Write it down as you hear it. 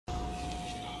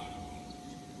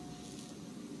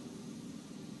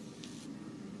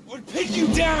We'll pick you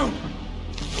down!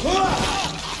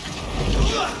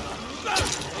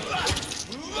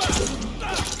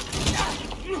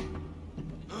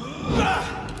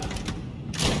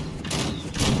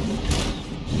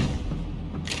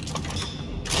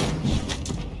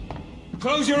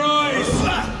 Close your eyes!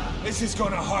 This is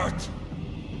gonna hurt.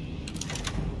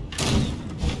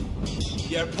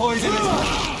 You're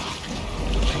poisonous.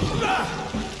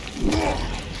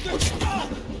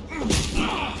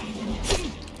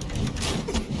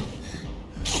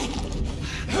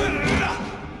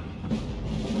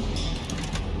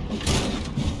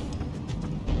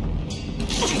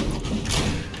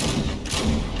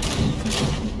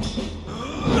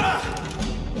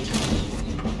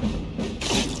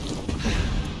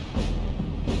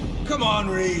 Come on,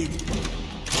 Reid.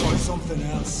 Try something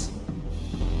else.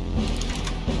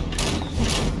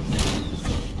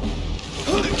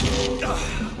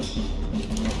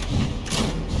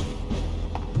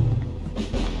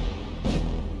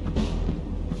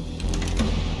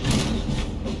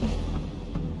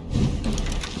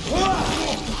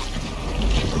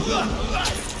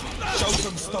 Show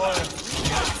some style.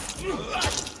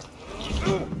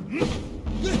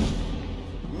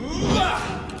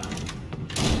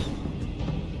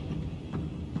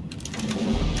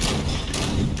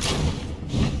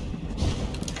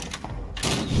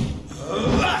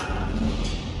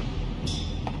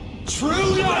 True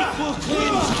light will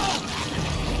cleanse.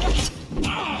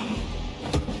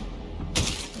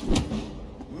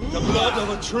 The blood of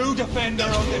a true defender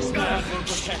on this land will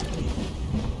protect me.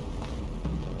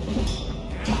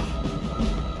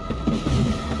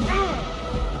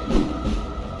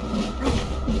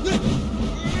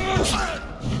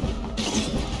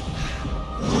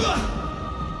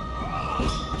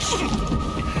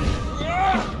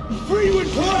 Free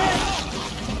with fire!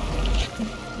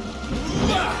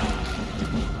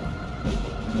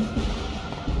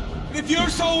 If you're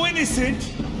so innocent,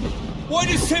 why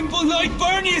does simple light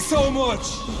burn you so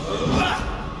much?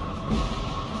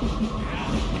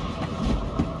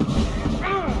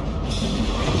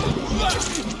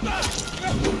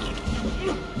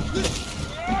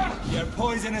 Your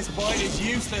poisonous bite is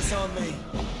useless on me.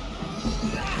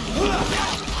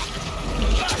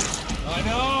 I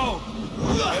know!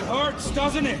 It hurts,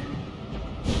 doesn't it?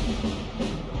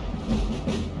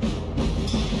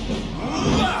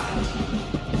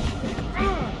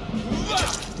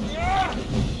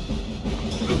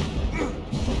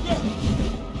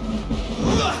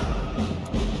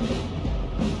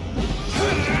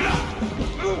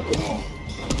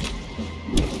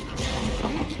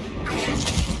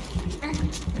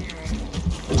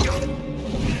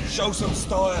 Show some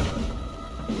style.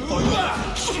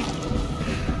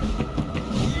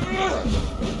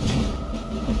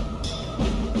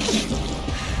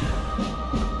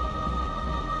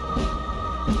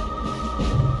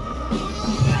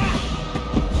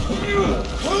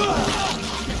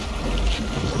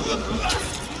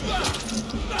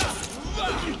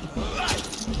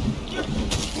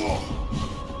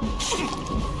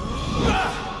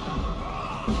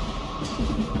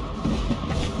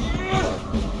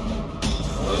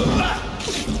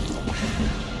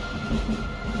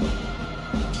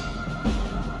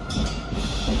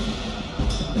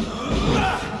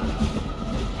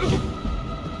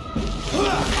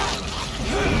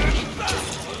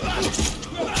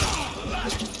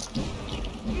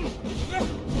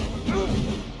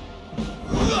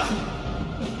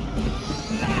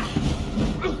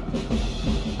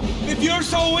 If you're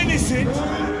so innocent,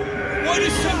 why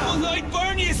does simple light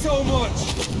burn you so much?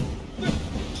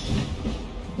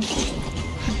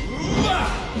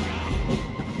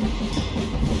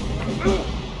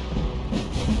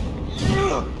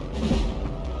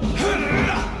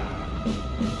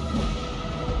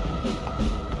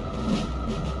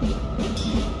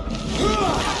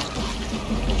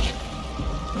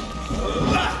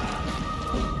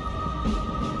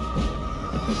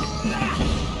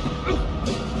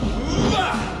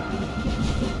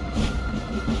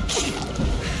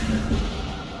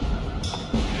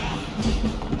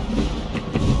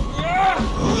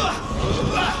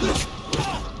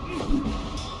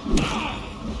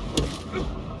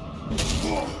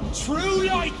 True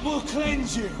light will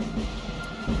cleanse you.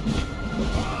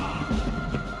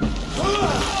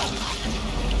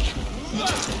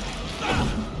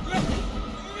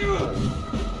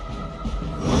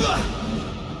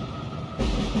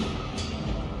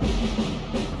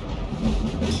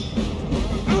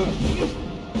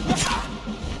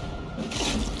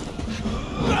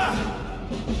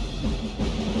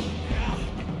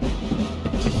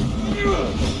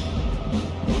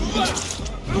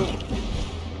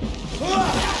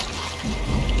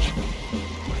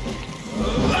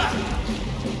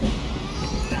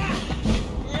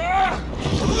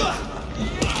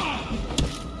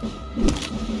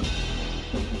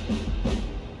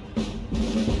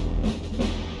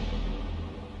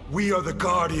 we are the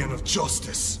guardian of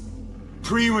justice.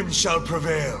 Priwen shall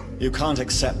prevail. You can't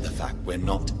accept the fact we're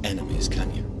not enemies,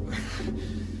 can you?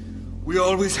 We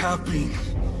always have been,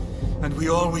 and we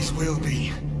always will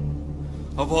be.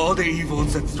 Of all the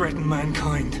evils that threaten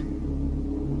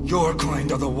mankind, your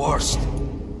kind are the worst.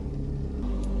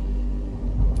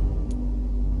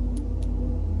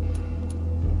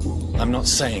 I'm not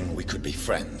saying we could be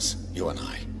friends, you and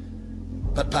I.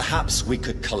 But perhaps we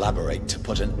could collaborate to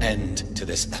put an end to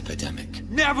this epidemic.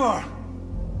 Never!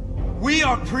 We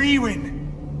are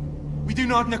Priwen. We do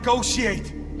not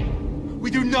negotiate.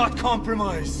 We do not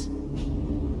compromise.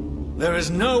 There is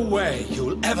no way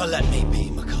you'll ever let me be,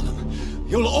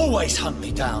 McCullum. You'll always hunt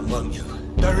me down, won't you?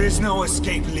 There is no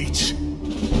escape, Leech.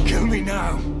 Kill me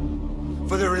now.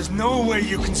 For there is no way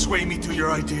you can sway me to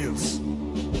your ideals.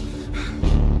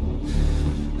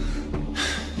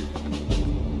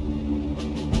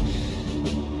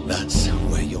 That's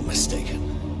where you're mistaken.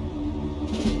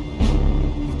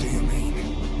 What do you mean?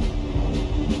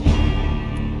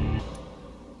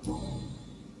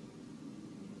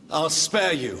 I'll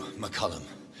spare you, McCullum.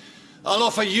 I'll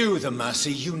offer you the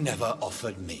mercy you never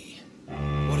offered me.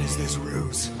 What is this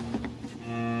ruse?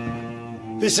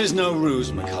 This is no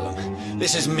ruse, McCullum.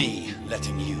 This is me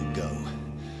letting you go.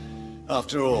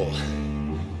 After all,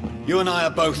 you and I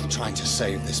are both trying to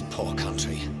save this poor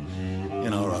country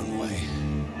in our own way.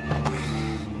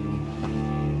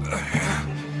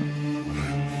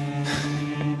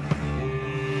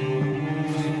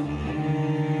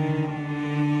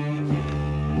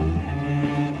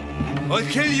 I'll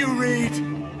kill you, Reid.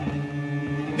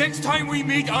 Next time we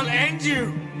meet, I'll end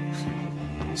you.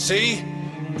 See?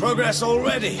 Progress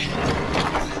already.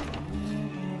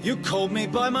 You called me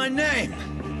by my name.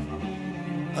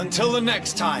 Until the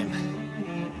next time.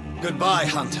 Goodbye,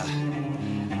 Hunter.